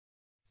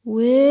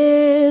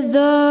With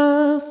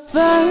the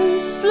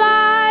first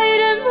light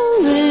and the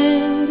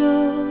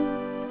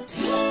little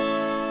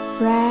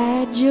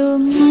fragile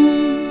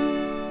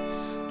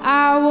moon,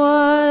 I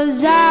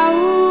was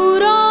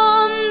out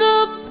on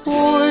the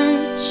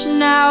porch.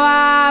 Now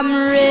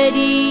I'm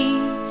ready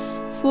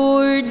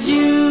for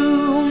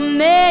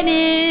doom, and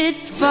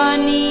it's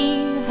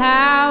funny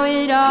how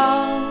it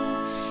all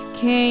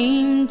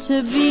came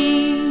to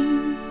be.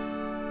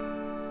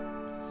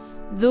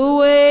 The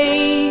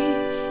way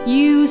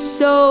you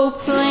so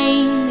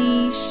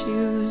plainly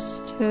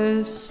choose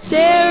to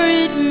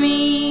stare at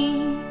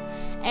me.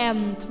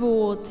 1,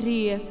 2,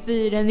 3,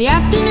 4. And the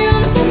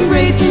afternoon's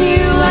embracing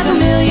you like a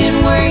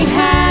million worried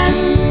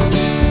hands.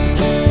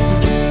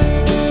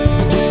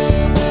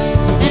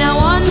 And I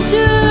want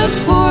to look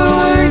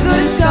forward, go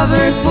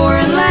discover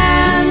foreign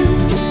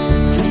lands.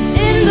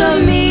 In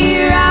the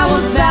mirror I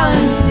was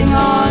balancing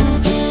on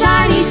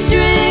tiny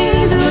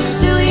strings. It looks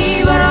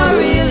silly, but oh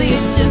really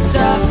it's just a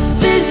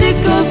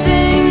physical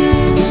thing.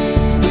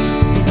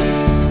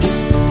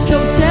 So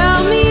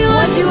tell me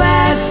what you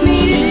ask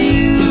me to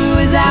do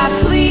as I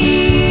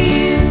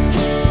please.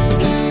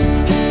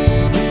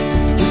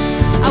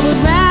 I would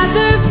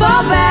rather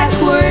fall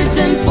backwards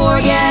and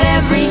forget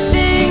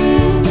everything.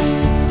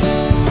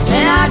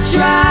 And I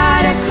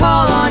try to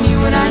call on you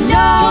and I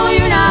know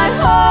you're not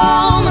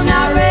home. I'm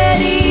not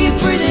ready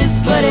for this,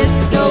 but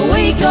it's the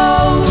way it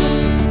goes.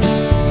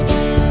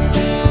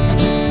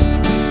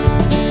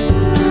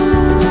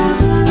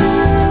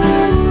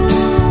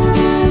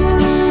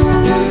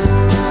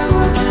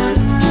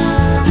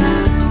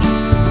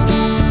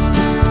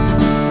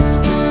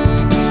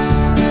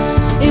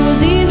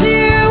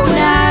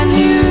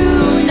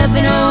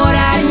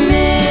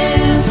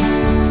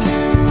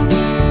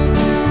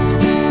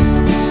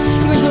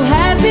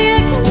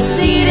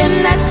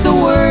 And that's the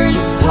worst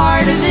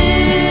part of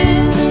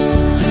it.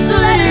 So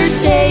let her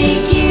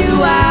take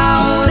you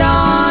out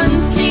on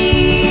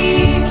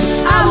sea.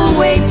 I will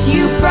wait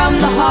you from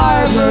the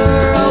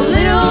harbor, oh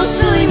little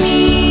silly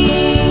me.